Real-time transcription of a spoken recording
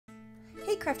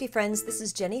crafty friends, this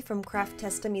is Jenny from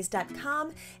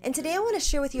crafttestdummies.com, and today I want to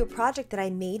share with you a project that I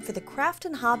made for the Craft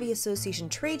and Hobby Association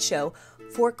trade show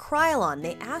for Krylon.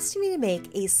 They asked me to make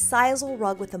a sisal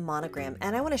rug with a monogram,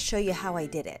 and I want to show you how I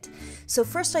did it. So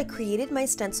first I created my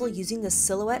stencil using the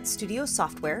Silhouette Studio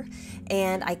software,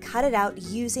 and I cut it out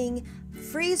using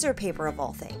freezer paper of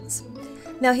all things.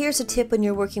 Now here's a tip when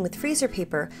you're working with freezer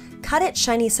paper: cut it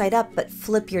shiny side up but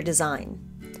flip your design.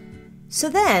 So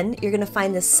then you're going to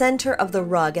find the center of the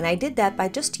rug, and I did that by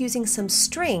just using some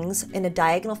strings in a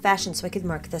diagonal fashion so I could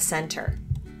mark the center.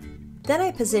 Then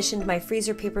I positioned my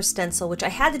freezer paper stencil, which I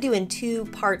had to do in two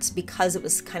parts because it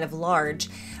was kind of large,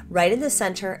 right in the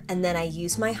center, and then I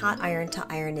used my hot iron to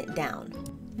iron it down.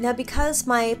 Now because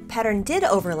my pattern did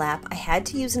overlap, I had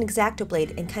to use an X-Acto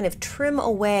blade and kind of trim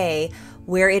away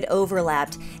where it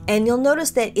overlapped. And you'll notice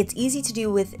that it's easy to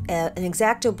do with an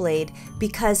X-Acto blade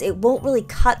because it won't really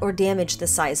cut or damage the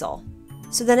sisal.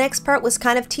 So the next part was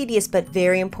kind of tedious but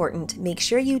very important. Make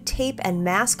sure you tape and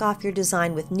mask off your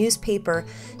design with newspaper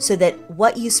so that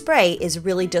what you spray is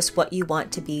really just what you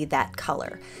want to be, that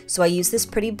color. So I used this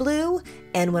pretty blue,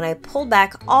 and when I pulled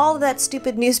back all of that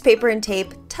stupid newspaper and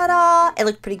tape, ta-da! It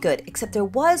looked pretty good, except there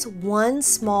was one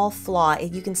small flaw,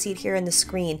 and you can see it here on the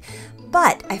screen.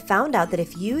 But I found out that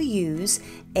if you use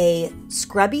a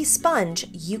scrubby sponge,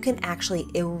 you can actually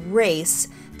erase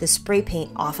the spray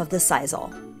paint off of the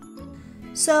sisal.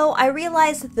 So I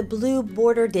realized that the blue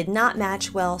border did not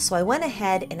match well, so I went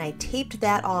ahead and I taped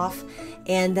that off,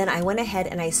 and then I went ahead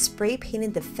and I spray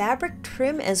painted the fabric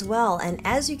trim as well. And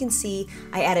as you can see,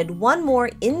 I added one more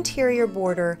interior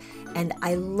border, and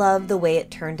I love the way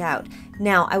it turned out.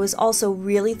 Now, I was also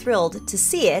really thrilled to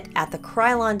see it at the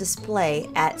Krylon display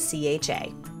at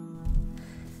CHA.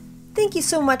 Thank you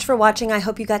so much for watching. I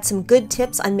hope you got some good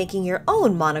tips on making your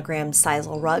own monogrammed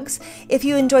sisal rugs. If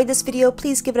you enjoyed this video,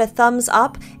 please give it a thumbs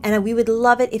up, and we would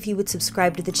love it if you would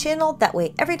subscribe to the channel. That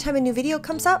way every time a new video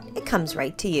comes out, it comes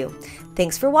right to you.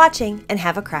 Thanks for watching, and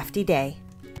have a crafty day.